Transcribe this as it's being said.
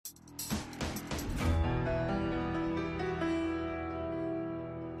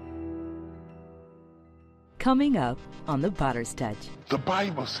Coming up on The Potter's Touch. The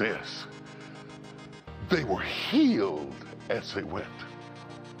Bible says they were healed as they went.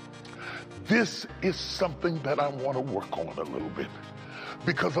 This is something that I want to work on a little bit,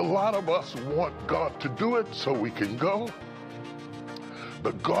 because a lot of us want God to do it so we can go.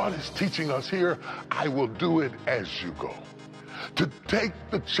 But God is teaching us here, I will do it as you go. To take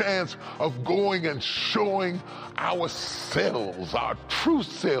the chance of going and showing ourselves, our true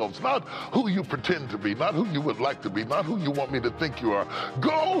selves, not who you pretend to be, not who you would like to be, not who you want me to think you are.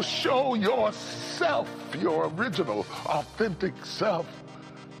 Go show yourself, your original, authentic self,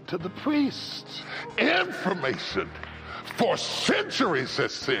 to the priest. Information for centuries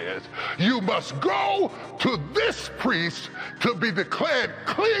has said, you must go to this priest to be declared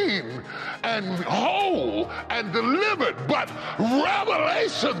clean and whole and delivered. But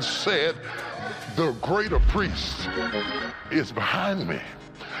Revelation said, the greater priest is behind me.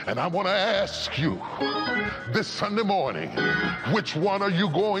 And I want to ask you this Sunday morning, which one are you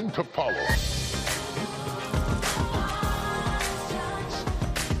going to follow?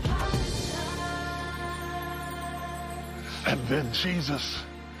 And then Jesus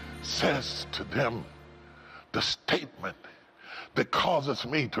says to them the statement that causes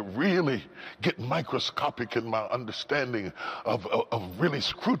me to really get microscopic in my understanding of really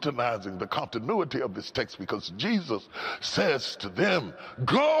scrutinizing the continuity of this text, because Jesus says to them,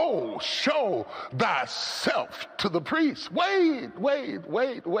 go show thyself to the priest. Wait.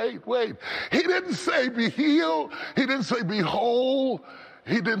 He didn't say be healed. He didn't say be whole.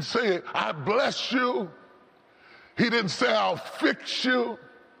 He didn't say I bless you. He didn't say, I'll fix you.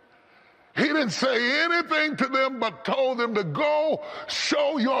 He didn't say anything to them, but told them to go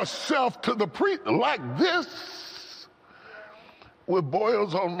show yourself to the priest like this, with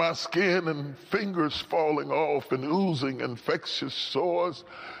boils on my skin and fingers falling off and oozing infectious sores.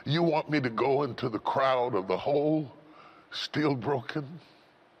 You want me to go into the crowd of the whole, still broken?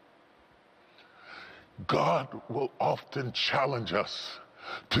 God will often challenge us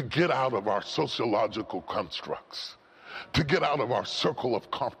to get out of our sociological constructs, to get out of our circle of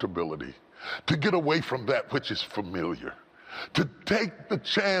comfortability, to get away from that which is familiar, to take the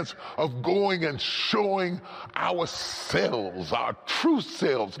chance of going and showing ourselves, our true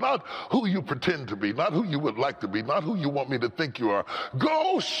selves, not who you pretend to be, not who you would like to be, not who you want me to think you are.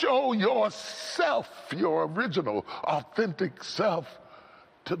 Go show yourself, your original, authentic self,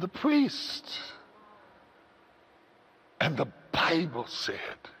 to the priest. And the Bible said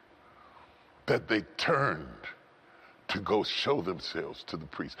that they turned to go show themselves to the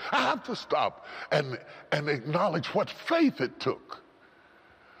priest. I have to stop and acknowledge what faith it took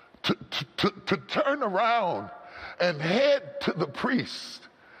to turn around and head to the priest,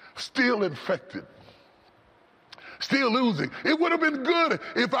 still infected, still oozing. It would have been good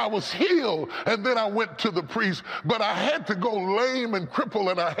if I was healed and then I went to the priest, but I had to go lame and crippled,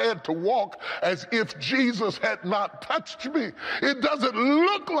 and I had to walk as if Jesus had not touched me. It doesn't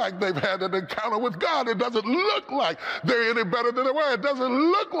look like they've had an encounter with God. It doesn't look like they're any better than they were. It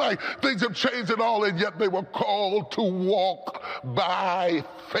doesn't look like things have changed at all, and yet they were called to walk by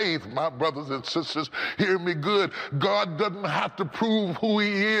faith. My brothers and sisters, hear me good. God doesn't have to prove who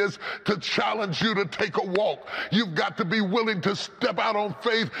he is to challenge you to take a walk. You've got to be willing to step out on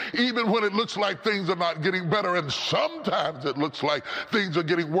faith even when it looks like things are not getting better. And sometimes it looks like things are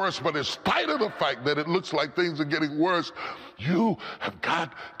getting worse, but in spite of the fact that it looks like things are getting worse, you have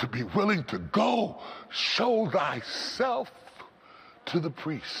got to be willing to go show thyself to the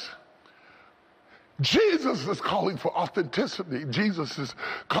priest. Jesus is calling for authenticity. Jesus is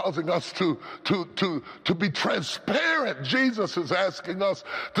causing us to be transparent. Jesus is asking us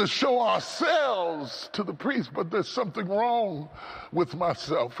to show ourselves to the priest. But there's something wrong with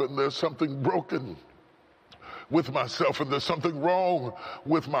myself, and there's something broken with myself, and there's something wrong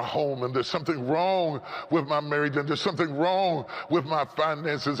with my home, and there's something wrong with my marriage, and there's something wrong with my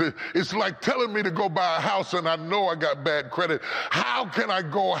finances. It's like telling me to go buy a house and I know I got bad credit. How can I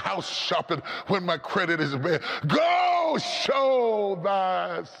go house shopping when my credit is bad? Go show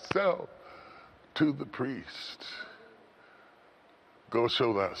thyself to the priest. Go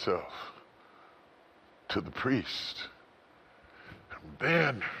show thyself to the priest. And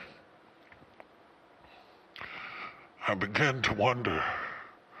then I began to wonder,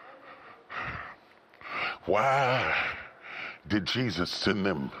 why did Jesus send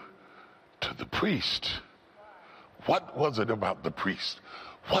them to the priest? What was it about the priest?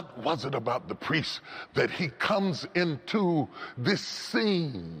 What was it about the priest that he comes into this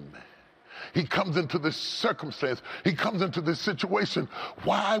scene? He comes into this circumstance. He comes into this situation.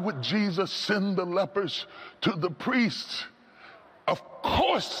 Why would Jesus send the lepers to the priest? Of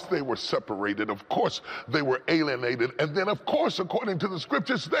course they were separated. Of course they were alienated. And then, of course, according to the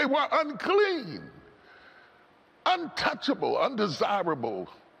scriptures, they were unclean, untouchable, undesirable,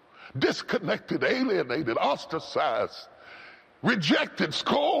 disconnected, alienated, ostracized, rejected,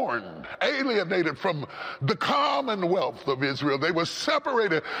 scorned, alienated from the commonwealth of Israel. They were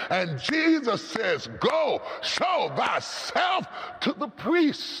separated. And Jesus says, go, show thyself to the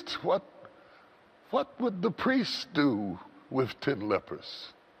priest. What would the priest do with 10 lepers?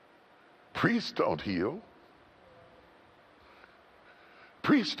 Priests don't heal.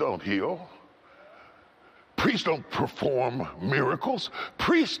 Priests don't heal. Priests don't perform miracles.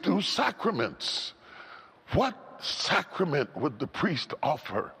 Priests do sacraments. What sacrament would the priest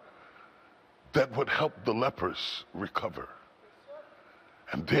offer that would help the lepers recover?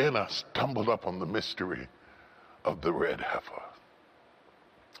 And then I stumbled up on the mystery of the red heifer.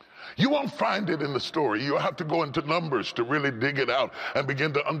 You won't find it in the story. You'll have to go into Numbers to really dig it out and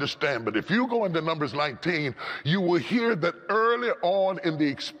begin to understand. But if you go into Numbers 19, you will hear that early on in the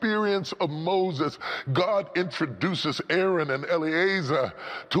experience of Moses, God introduces Aaron and Eleazar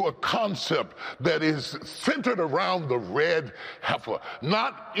to a concept that is centered around the red heifer.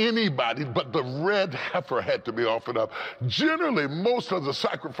 Not anybody, but the red heifer had to be offered up. Generally, most of the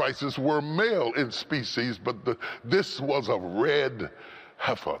sacrifices were male in species, but this was a red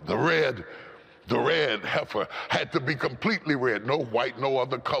heifer. The red heifer had to be completely red. No white, no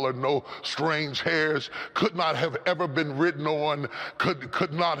other color, no strange hairs, could not have ever been ridden on,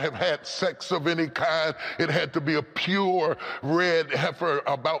 could not have had sex of any kind. It had to be a pure red heifer,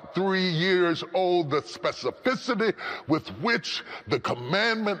 about 3 years old. The specificity with which the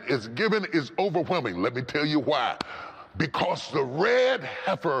commandment is given is overwhelming. Let me tell you why. Because the red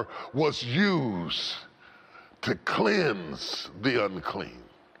heifer was used to cleanse the unclean.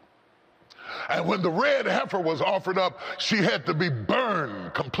 And when the red heifer was offered up, she had to be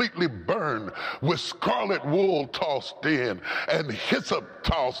burned, completely burned, with scarlet wool tossed in and hyssop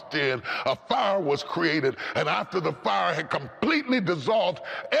tossed in. A fire was created, and after the fire had completely dissolved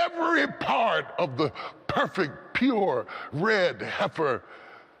every part of the perfect, pure red heifer,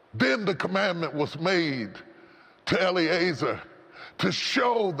 then the commandment was made to Eleazar to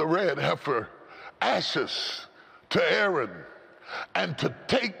show the red heifer ashes to Aaron, and to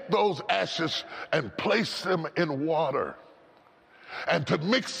take those ashes and place them in water, and to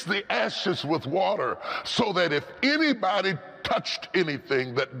mix the ashes with water so that if anybody touched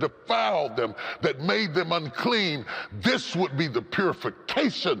anything that defiled them, that made them unclean, this would be the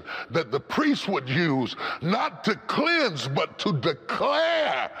purification that the priest would use, not to cleanse, but to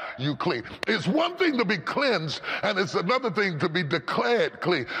declare you clean. It's one thing to be cleansed, and it's another thing to be declared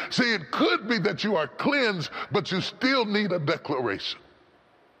clean. See, it could be that you are cleansed, but you still need a declaration.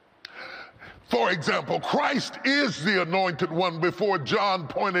 For example, Christ is the anointed one before John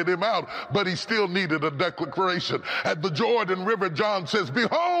pointed him out, but he still needed a declaration. At the Jordan River, John says,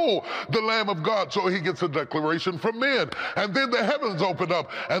 behold, the Lamb of God. So he gets a declaration from men. And then the heavens opened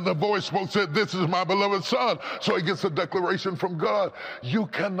up, and the voice spoke, said, this is my beloved Son. So he gets a declaration from God. You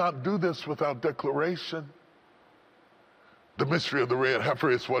cannot do this without declaration. The mystery of the red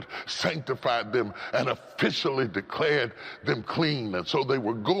heifer is what sanctified them and officially declared them clean. And so they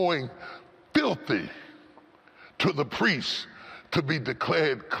were going filthy to the priest to be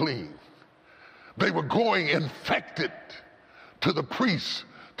declared clean. They were going infected to the priest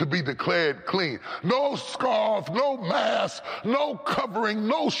to be declared clean. No scarf, no mask, no covering,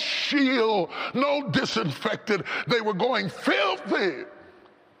 no shield, no disinfectant. They were going filthy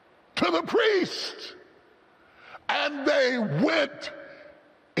to the priest. And they went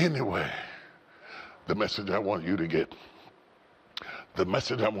anyway. The message I want you to get, the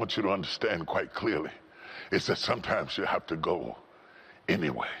message I want you to understand quite clearly is that sometimes you have to go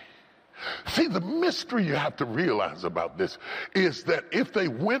anyway. See, the mystery you have to realize about this is that if they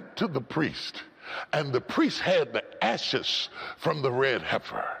went to the priest and the priest had the ashes from the red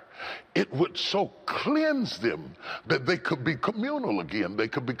heifer, it would so cleanse them that they could be communal again, they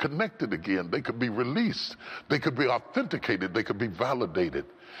could be connected again, they could be released, they could be authenticated, they could be validated.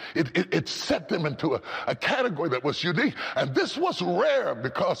 It set them into a category that was unique. And this was rare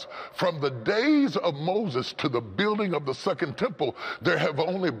because from the days of Moses to the building of the second temple, there have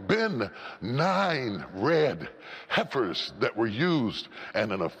only been 9 red heifers that were used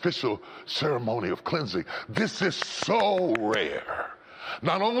in an official ceremony of cleansing. This is so rare.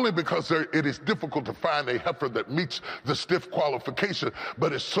 Not only because it is difficult to find a heifer that meets the stiff qualification,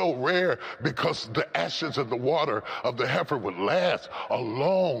 but it's so rare because the ashes and the water of the heifer would last a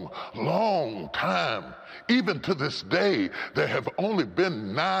long, long time. Even to this day, there have only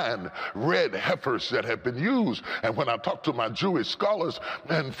been 9 red heifers that have been used. And when I talk to my Jewish scholars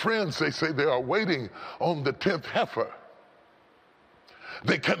and friends, they say they are waiting on the 10th heifer.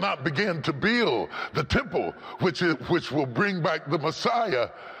 They cannot begin to build the temple, which will bring back the Messiah,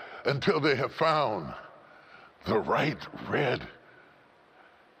 until they have found the right red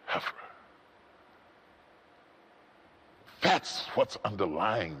heifer. That's what's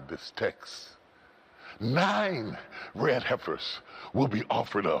underlying this text. 9 red heifers will be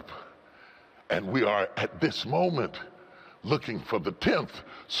offered up. And we are at this moment looking for the 10th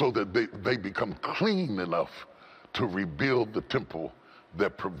so that they become clean enough to rebuild the temple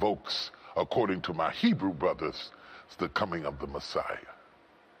that provokes, according to my Hebrew brothers, the coming of the Messiah.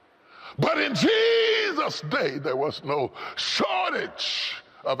 But in Jesus' day, there was no shortage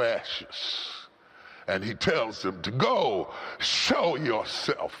of ashes. And he tells them to go show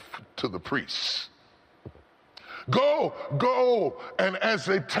yourself to the priests. Go. And as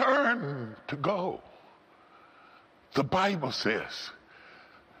they turn to go, the Bible says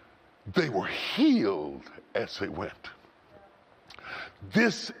they were healed as they went.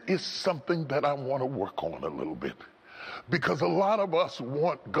 This is something that I want to work on a little bit, because a lot of us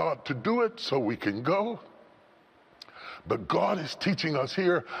want God to do it so we can go. But God is teaching us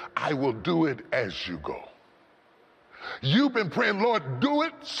here, I will do it as you go. You've been praying, Lord, do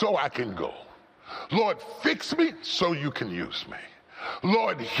it so I can go. Lord, fix me so you can use me.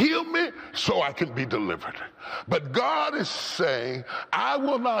 Lord, heal me so I can be delivered. But God is saying, I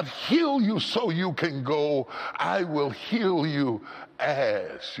will not heal you so you can go. I will heal you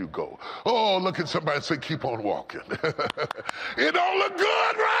as you go. Oh, look at somebody and say, keep on walking. It don't look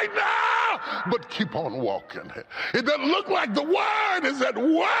good right now, but keep on walking. It doesn't look like the word is at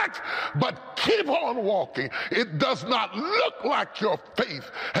work, but keep on walking. It does not look like your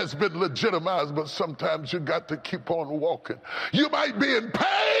faith has been legitimized, but sometimes you got to keep on walking. You might be in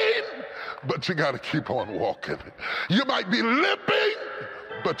pain, but you got to keep on walking. You might be limping,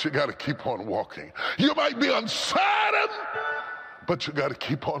 but you got to keep on walking. You might be uncertain, but you got to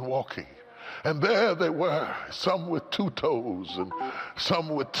keep on walking. And there they were, some with 2 toes, and some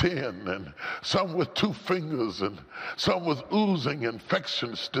with 10, and some with 2 fingers, and some with oozing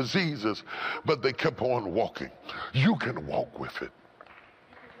infectious diseases, but they kept on walking. You can walk with it.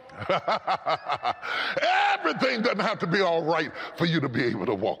 Everything doesn't have to be all right for you to be able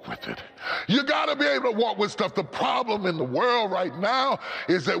to walk with it. You got to be able to walk with stuff. The problem in the world right now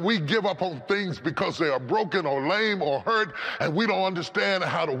is that we give up on things because they are broken or lame or hurt, and we don't understand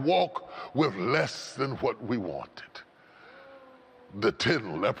how to walk with less than what we wanted. The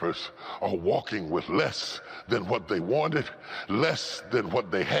 10 lepers are walking with less than what they wanted, less than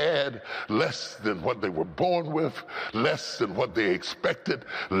what they had, less than what they were born with, less than what they expected,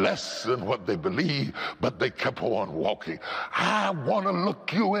 less than what they believed, but they kept on walking. I want to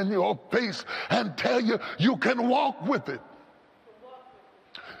look you in your face and tell you, you can walk with it.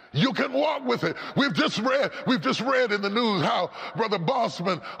 You can walk with it. We've just read in the news how Brother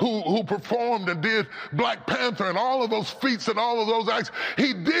Bossman, who performed and did Black Panther and all of those feats and all of those acts,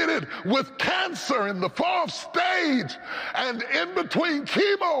 he did it with cancer in the 4th stage. And in between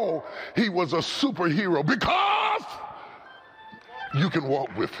chemo, he was a superhero because you can walk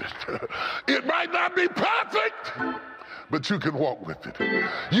with it. It might not be perfect, but you can walk with it.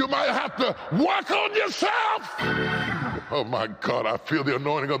 You might have to work on yourself. Oh my God, I feel the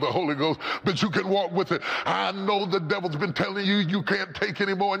anointing of the Holy Ghost, but you can walk with it. I know the devil's been telling you you can't take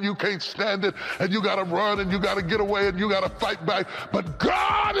anymore and you can't stand it and you got to run and you got to get away and you got to fight back. But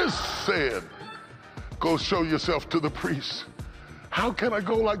God has said, go show yourself to the priest. How can I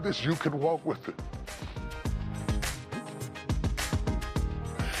go like this? You can walk with it.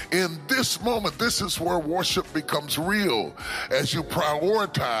 In this moment, this is where worship becomes real, as you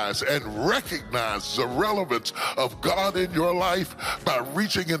prioritize and recognize the relevance of God in your life by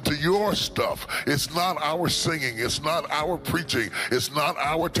reaching into your stuff. It's not our singing, it's not our preaching, it's not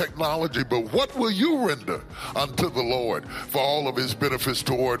our technology, but what will you render unto the Lord for all of his benefits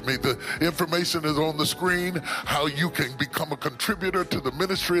toward me? The information is on the screen, how you can become a contributor to the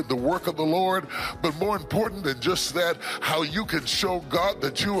ministry and the work of the Lord, but more important than just that, how you can show God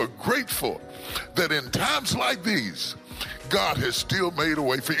that you are grateful that in times like these, God has still made a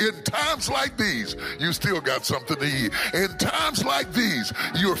way for you. In times like these, you still got something to eat. In times like these,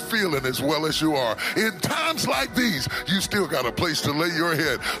 you're feeling as well as you are. In times like these, you still got a place to lay your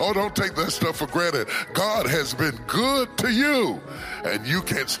head. Oh, don't take that stuff for granted. God has been good to you. And you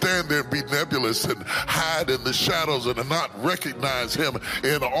can't stand there and be nebulous and hide in the shadows and not recognize him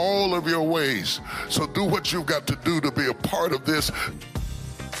in all of your ways. So do what you've got to do to be a part of this.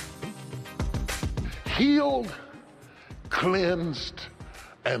 Healed, cleansed,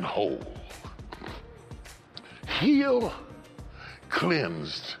 and whole. Healed,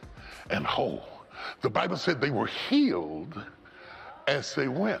 cleansed, and whole. The Bible said they were healed as they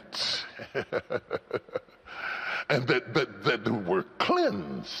went. And that they were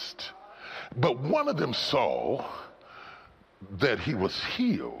cleansed. But one of them saw that he was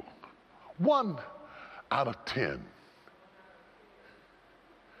healed. 1 out of 10.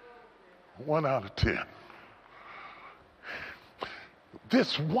 1 out of 10.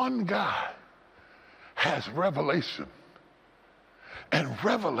 This one guy has revelation. And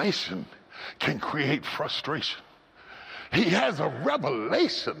revelation can create frustration. He has a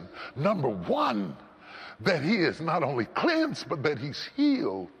revelation, number one, that he is not only cleansed, but that he's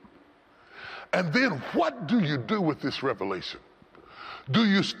healed. And then what do you do with this revelation? Do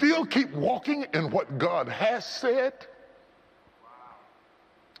you still keep walking in what God has said?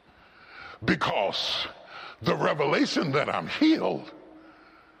 Because the revelation that I'm healed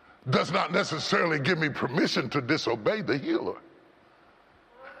does not necessarily give me permission to disobey the healer.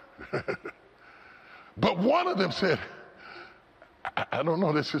 But one of them said, I don't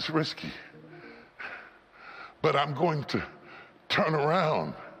know, this is risky, but I'm going to turn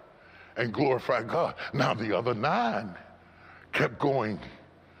around and glorify God. Now the other 9 kept going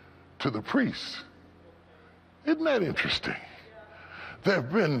to the priest. Isn't that interesting? There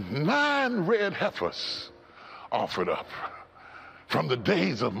have been 9 red heifers offered up from the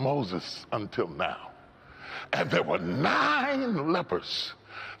days of Moses until now. And there were 9 lepers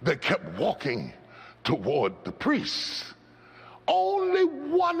that kept walking toward the priests. Only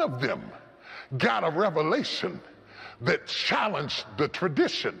one of them got a revelation that challenged the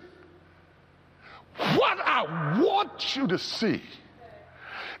tradition. What I want you to see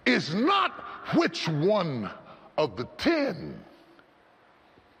is not which one of the 10,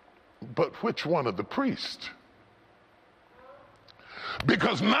 but which one of the priests.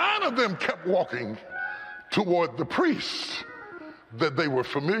 Because 9 of them kept walking toward the priests that they were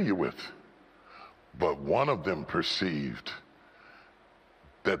familiar with. But one of them perceived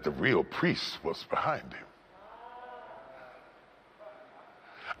that the real priest was behind him.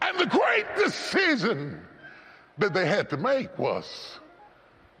 And the great decision that they had to make was,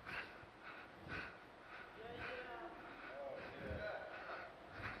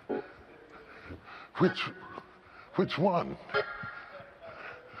 which one?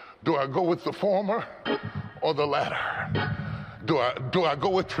 Do I go with the former or the latter? Do I go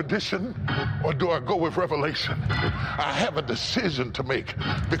with tradition or do I go with revelation? I have a decision to make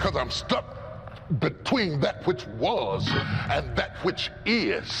because I'm stuck between that which was and that which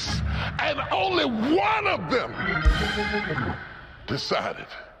is. And only one of them decided,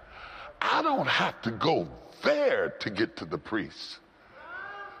 I don't have to go there to get to the priest.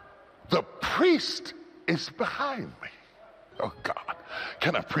 The priest is behind me. Oh God,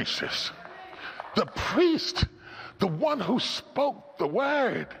 can I preach this? The priest, the one who spoke the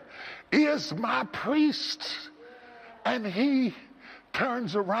word, is my priest. And he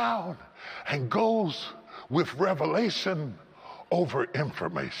turns around and goes with revelation over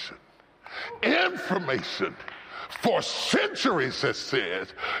information. Information for centuries has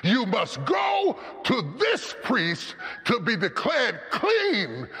said, you must go to this priest to be declared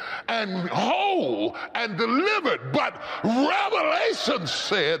clean and whole and delivered. But revelation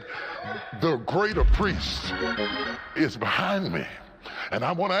said, the greater priest is behind me. And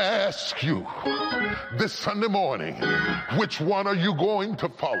I want to ask you this Sunday morning, which one are you going to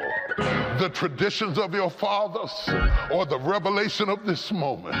follow? The traditions of your fathers or the revelation of this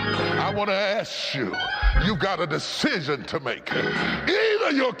moment? I want to ask you, you've got a decision to make.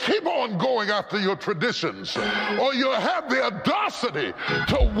 Either you'll keep on going after your traditions or you'll have the audacity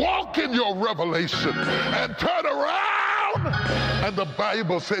to walk in your revelation and turn around. And the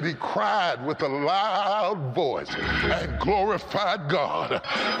Bible said he cried with a loud voice and glorified God.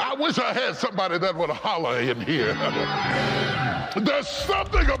 I wish I had somebody that would holler in here. There's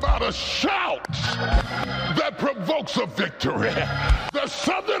something about a shout that provokes a victory. There's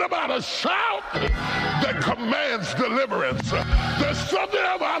something about a shout that commands deliverance. There's something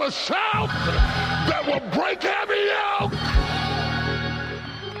about a shout that will break every yoke.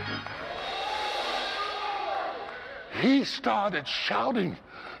 he started shouting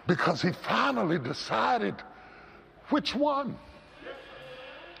because he finally decided which one.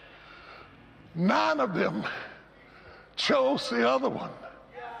 9 of them chose the other one,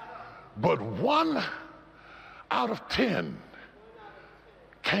 but 1 out of 10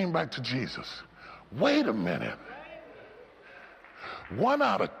 came back to Jesus. Wait a minute. 1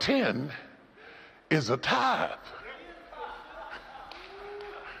 out of 10 is a tithe.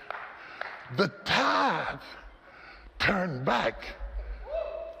 The tithe turned back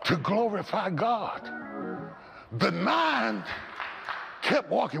to glorify God. The 9 kept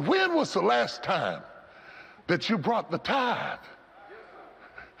walking. When was the last time that you brought the tithe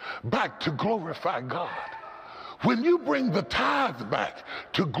back to glorify God? When you bring the tithe back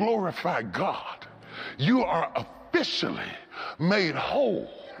to glorify God, you are officially made whole.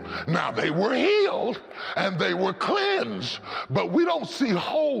 Now, they were healed and they were cleansed, but we don't see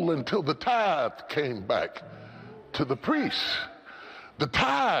whole until the tithe came back to the priest. The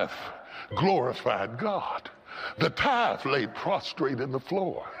tithe glorified God. The tithe laid prostrate in the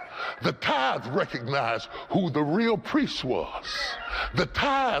floor. The tithe recognized who the real priest was. The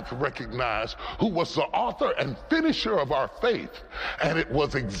tithe recognized who was the author and finisher of our faith, and it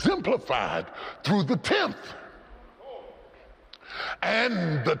was exemplified through the 10th.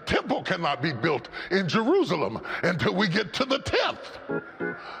 And the temple cannot be built in Jerusalem until we get to the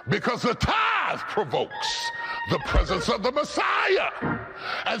 10th, because the tithe provokes the presence of the Messiah.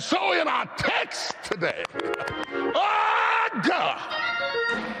 And so in our text today,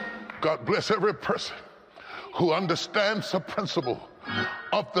 God bless every person who understands the principle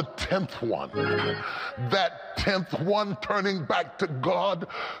of the 10th one. That 10th one, turning back to God,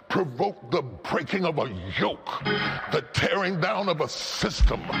 provoked the breaking of a yoke, the tearing down of a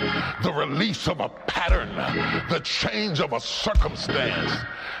system, the release of a pattern, the change of a circumstance.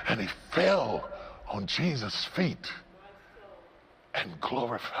 And he fell on Jesus' feet and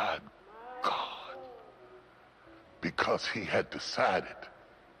glorified God because he had decided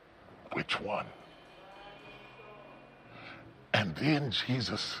which one. And then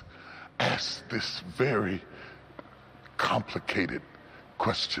Jesus asked this very complicated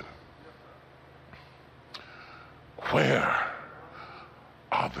question. Where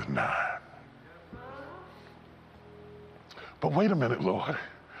are the 9? But wait a minute, Lord.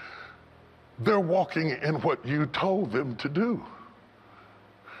 They're walking in what you told them to do.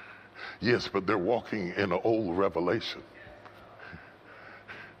 Yes, but they're walking in an old revelation.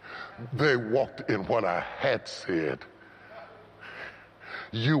 They walked in what I had said.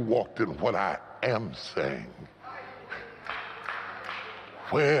 You walked in what I am saying.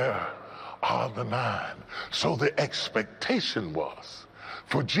 Where are the 9? So the expectation was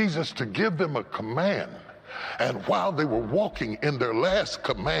for Jesus to give them a command, and while they were walking in their last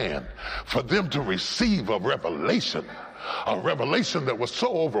command, for them to receive a revelation that was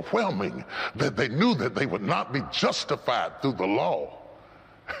so overwhelming that they knew that they would not be justified through the law,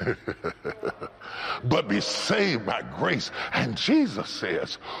 but be saved by grace. And Jesus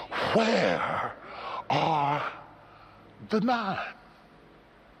says, where are the 9?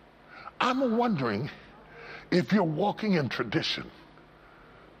 I'm wondering if you're walking in tradition,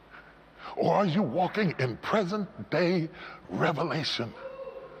 or are you walking in present day revelation?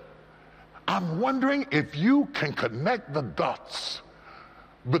 I'm wondering if you can connect the dots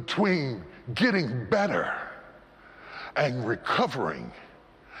between getting better and recovering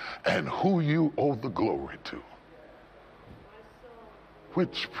and who you owe the glory to.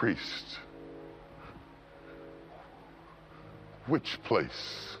 Which priest? Which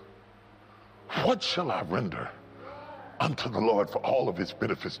place? What shall I render unto the Lord for all of his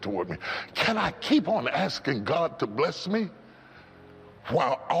benefits toward me? Can I keep on asking God to bless me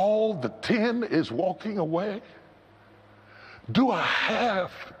while all the 10 is walking away? Do I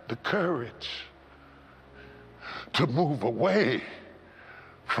have the courage to move away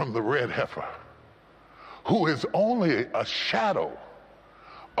from the red heifer, who is only a shadow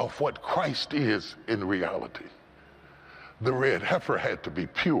of what Christ is in reality? The red heifer had to be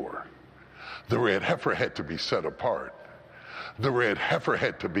pure. The red heifer had to be set apart. The red heifer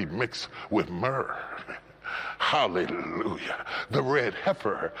had to be mixed with myrrh. Hallelujah. The red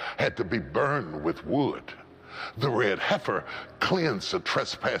heifer had to be burned with wood. The red heifer cleansed the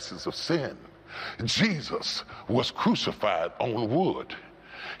trespasses of sin. Jesus was crucified on wood.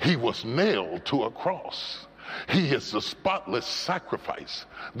 He was nailed to a cross. He is the spotless sacrifice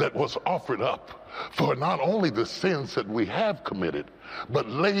that was offered up for not only the sins that we have committed, but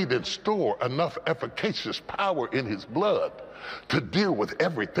laid in store enough efficacious power in his blood to deal with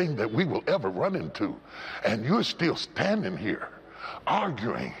everything that we will ever run into. And you're still standing here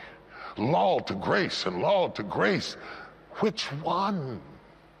arguing law to grace and law to grace. Which one?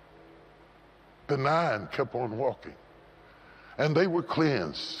 The 9 kept on walking, and they were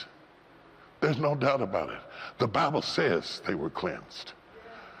cleansed. There's no doubt about it. The Bible says they were cleansed.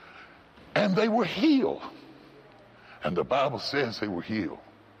 And they were healed. And the Bible says they were healed.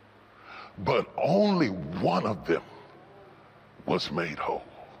 But only one of them was made whole.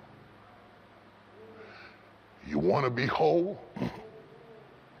 You want to be whole?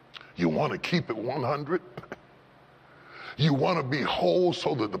 You want to keep it 100? You want to be whole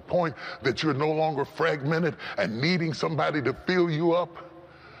so that the point that you're no longer fragmented and needing somebody to fill you up,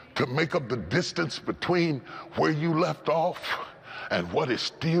 to make up the distance between where you left off and what is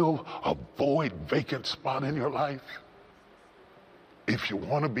still a void, vacant spot in your life? If you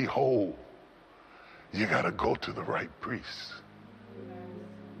want to be whole, you got to go to the right priest.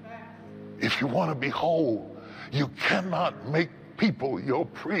 If you want to be whole, you cannot make people your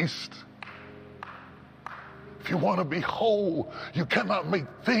priest. If you want to be whole, you cannot make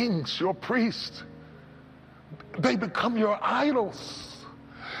things your priest. They become your idols.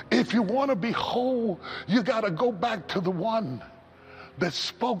 If you want to be whole, you got to go back to the one that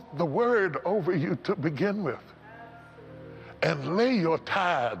spoke the word over you to begin with. And lay your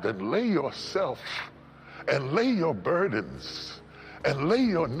tithe and lay yourself and lay your burdens and lay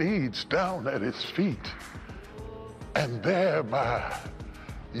your needs down at his feet. And thereby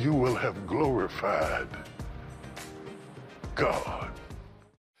you will have glorified God.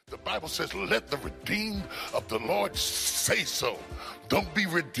 The Bible says, let the redeemed of the Lord say so. Don't be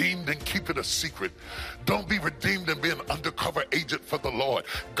redeemed and keep it a secret. Don't be redeemed and be an undercover agent for the Lord.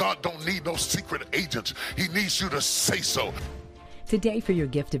 God don't need no secret agents. He needs you to say so. Today, for your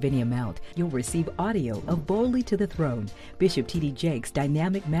gift of any amount, you'll receive audio of Boldly to the Throne, Bishop T.D. Jakes'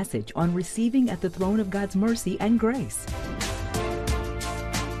 dynamic message on receiving at the throne of God's mercy and grace.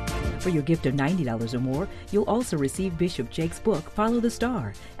 For your gift of $90 or more, you'll also receive Bishop Jakes' book, Follow the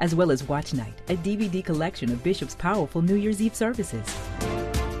Star, as well as Watch Night, a DVD collection of Bishop's powerful New Year's Eve services.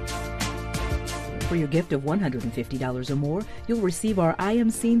 For your gift of $150 or more, you'll receive our I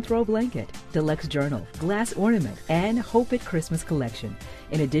Am Seen throw blanket, deluxe journal, glass ornament, and Hope It Christmas collection,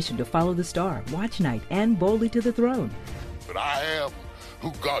 in addition to Follow the Star, Watch Night, and Boldly to the Throne. But I am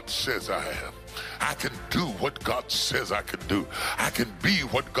who God says I am. I can do what God says I can do. I can be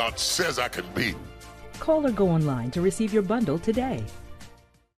what God says I can be. Call or go online to receive your bundle today.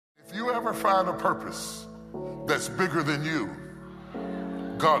 If you ever find a purpose that's bigger than you,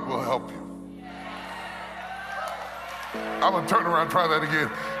 God will help you. I'm going to turn around and try that again.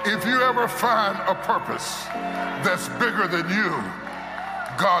 If you ever find a purpose that's bigger than you,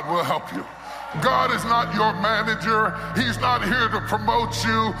 God will help you. God is not your manager. He's not here to promote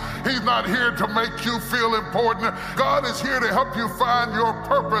you. He's not here to make you feel important. God is here to help you find your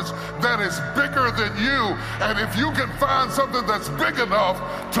purpose that is bigger than you. And if you can find something that's big enough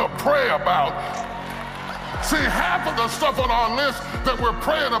to pray about, see, half of the stuff on our list that we're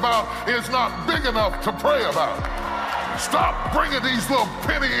praying about is not big enough to pray about. Stop bringing these little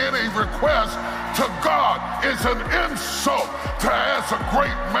penny-ante requests to God. It's an insult to ask a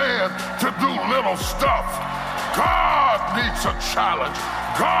great man to do little stuff. God needs a challenge.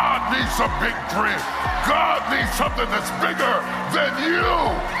 God needs a big dream. God needs something that's bigger than you.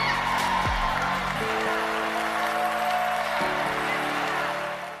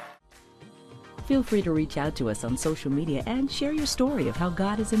 Feel free to reach out to us on social media and share your story of how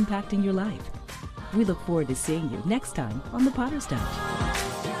God is impacting your life. We look forward to seeing you next time on The Potter's Touch.